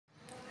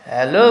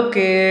Hello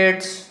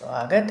kids,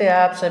 स्वागत है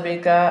आप सभी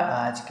का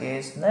आज के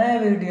इस नए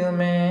वीडियो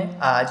में।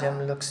 आज हम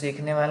लोग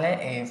सीखने वाले हैं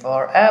A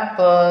for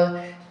Apple,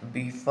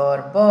 B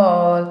for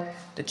ball.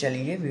 तो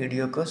चलिए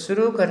वीडियो को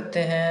शुरू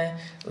करते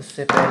हैं।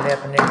 उससे पहले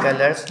अपने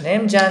कलर्स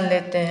नेम जान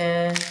लेते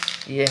हैं।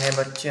 ये है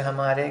बच्चों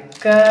हमारे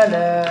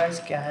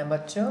कलर्स। क्या है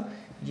बच्चों?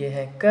 ये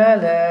है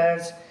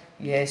कलर्स।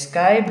 ये है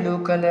स्काई ब्लू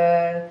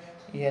कलर,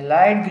 ये है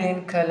लाइट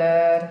ग्रीन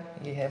कलर,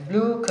 ये है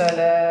ब्लू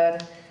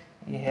कलर,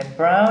 ये है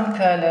ब्राउन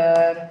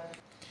कलर,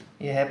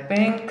 ये है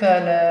पिंक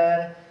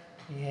कलर,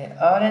 ये है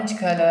ऑरेंज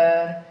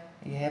कलर,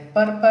 ये है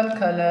पर्पल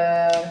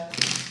कलर।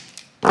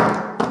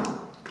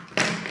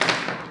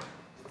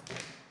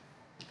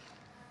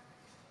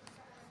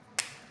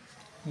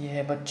 ये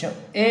है बच्चों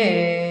ए।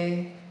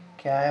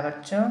 क्या है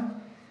बच्चों?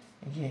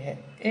 ये है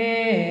A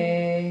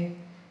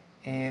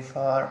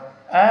for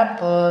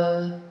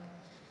Apple,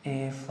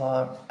 A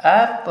for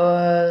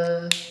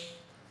Apple.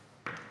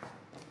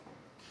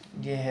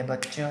 ये है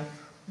बच्चों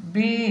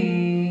बी।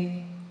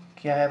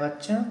 क्या है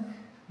बच्चों?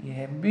 ये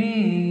है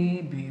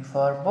B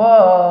for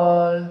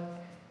ball,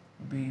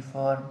 B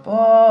for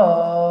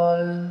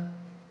ball.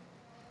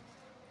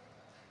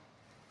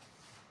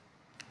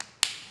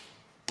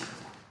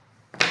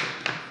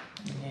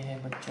 ये है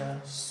बच्चों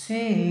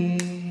सी।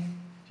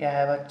 क्या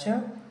है बच्चों?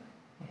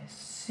 ये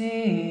सी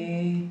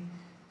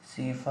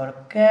for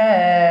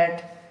cat,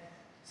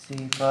 C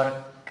for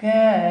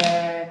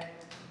cat.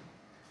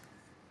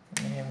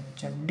 ये है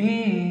बच्चों D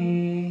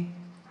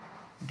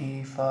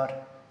for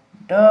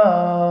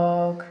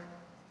dog,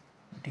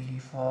 D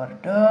for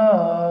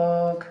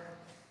dog.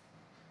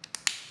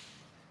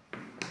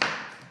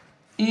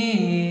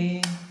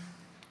 E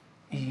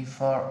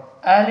for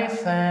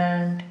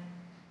elephant,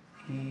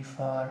 E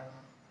for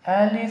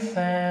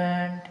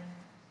elephant.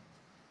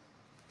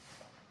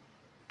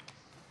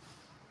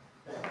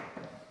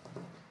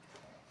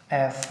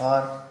 F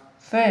for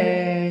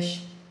fish,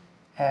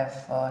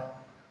 F for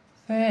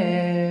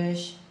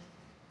fish.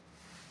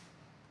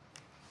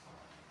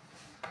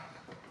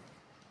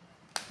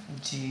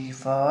 G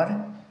for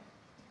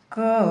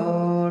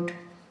goat,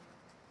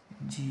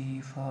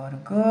 G for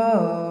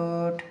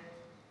goat.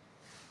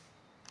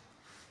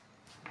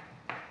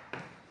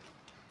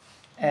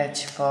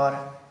 H for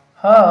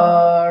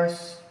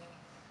horse,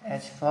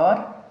 H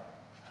for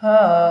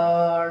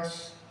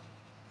horse.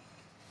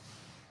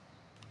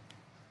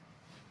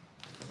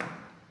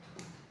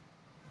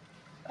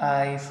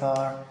 I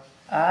for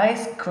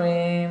ice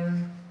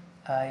cream,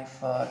 I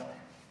for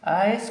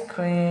ice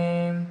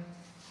cream,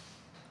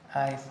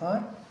 I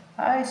for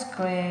ice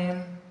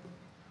cream.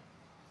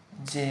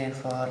 J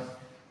for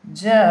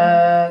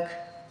jug,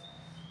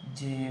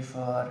 J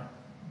for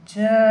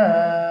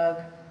jug.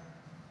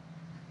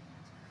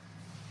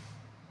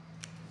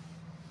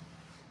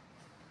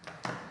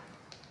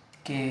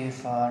 K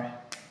for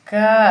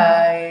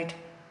kite,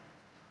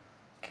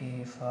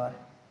 K for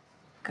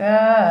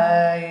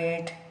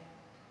kite.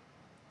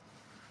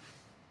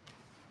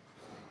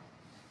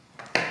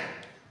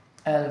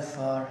 L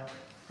for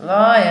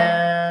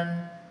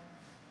lion,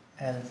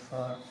 L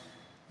for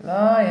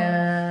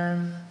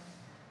lion.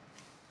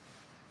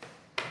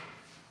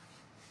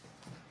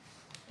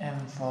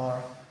 M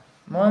for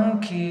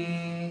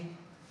monkey,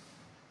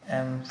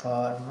 M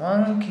for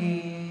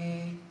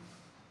monkey.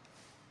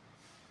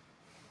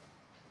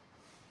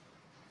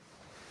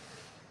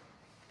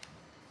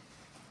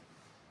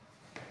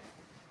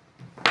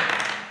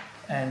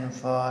 N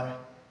for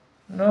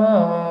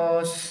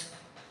nose,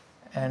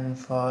 N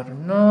for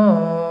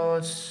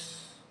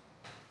nose.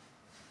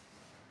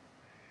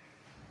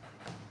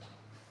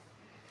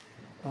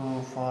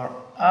 O for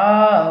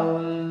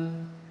owl,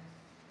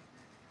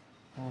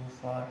 O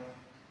for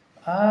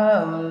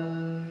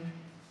owl.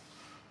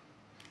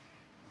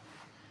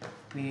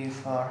 P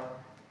for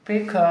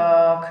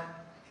peacock,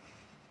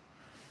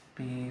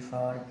 P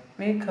for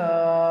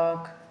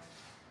peacock.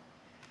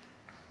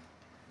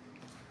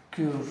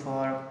 Q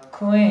for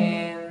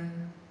queen,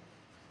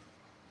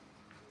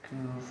 Q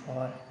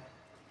for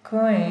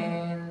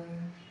queen.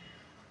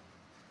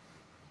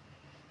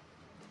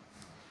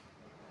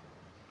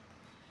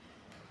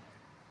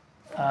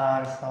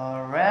 R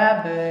for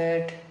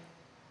rabbit,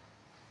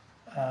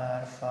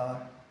 R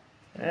for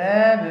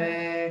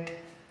rabbit.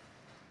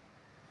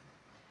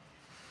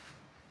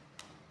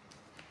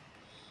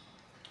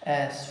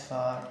 S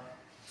for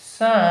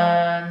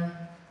sun,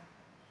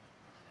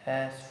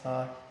 S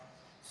for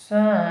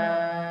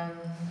sun.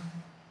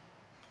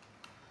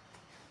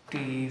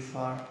 T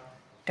for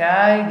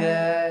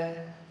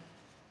tiger,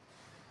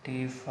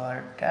 T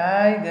for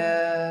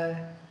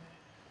tiger.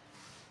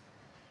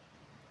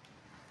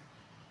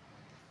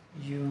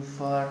 U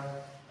for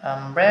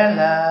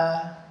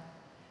umbrella,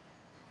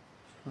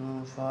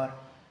 U for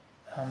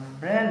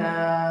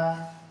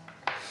umbrella.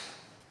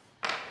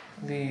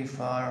 V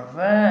for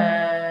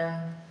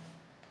van,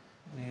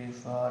 V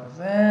for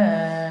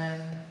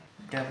van.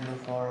 W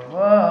for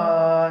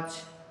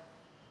watch.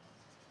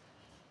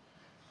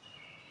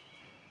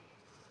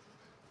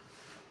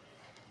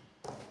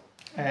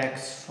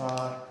 X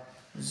for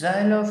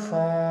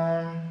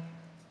xylophone,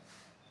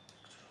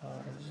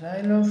 for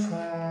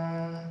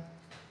xylophone.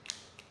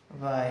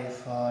 Y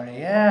for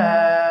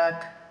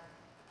yak,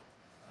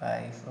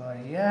 Y for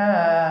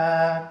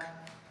yak.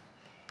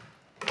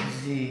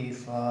 Z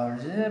for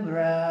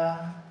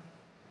zebra,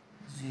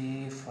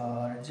 Z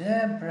for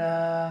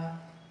zebra.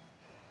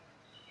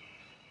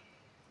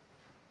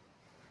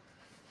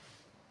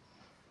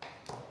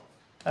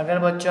 अगर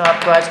बच्चों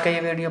आपको आज का ये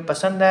video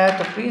पसंद आया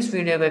तो please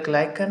video को एक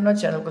लाइक करना,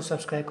 चैनल को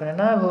सब्सक्राइब करना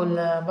ना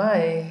भूलना।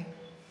 बाय।